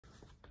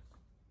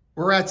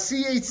We're at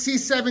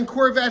C8C7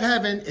 Corvette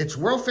Heaven. It's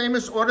world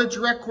famous Auto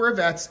Direct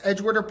Corvettes,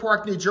 Edgewater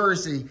Park, New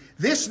Jersey.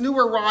 This new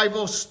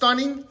arrival,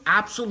 stunning,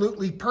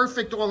 absolutely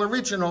perfect, all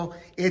original.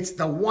 It's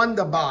the one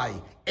to buy.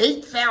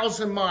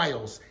 8,000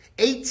 miles.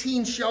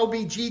 18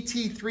 Shelby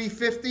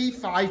GT350,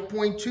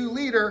 5.2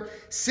 liter,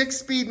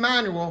 6-speed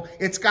manual.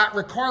 It's got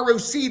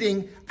Recaro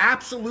seating,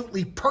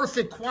 absolutely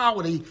perfect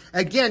quality.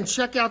 Again,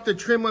 check out the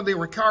trim of the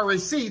Recaro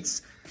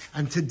seats.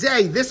 And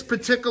today, this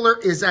particular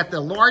is at the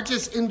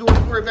largest indoor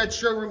Corvette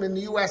showroom in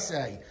the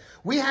USA.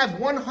 We have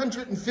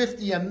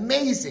 150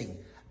 amazing,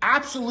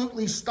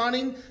 absolutely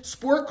stunning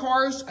sport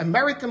cars,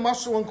 American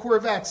muscle, and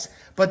Corvettes.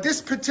 But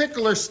this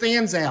particular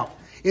stands out.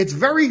 It's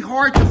very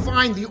hard to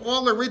find the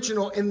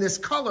all-original in this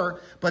color,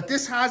 but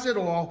this has it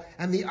all.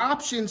 And the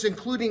options,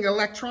 including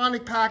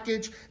electronic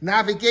package,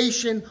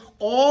 navigation,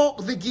 all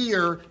the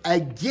gear,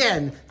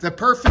 again, the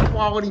perfect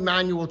quality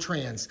manual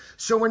trans.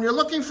 So when you're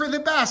looking for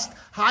the best,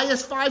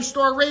 highest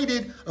 5-star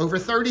rated, over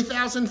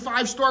 30,000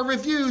 5-star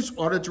reviews,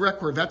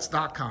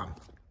 AutoDirectCorvettes.com.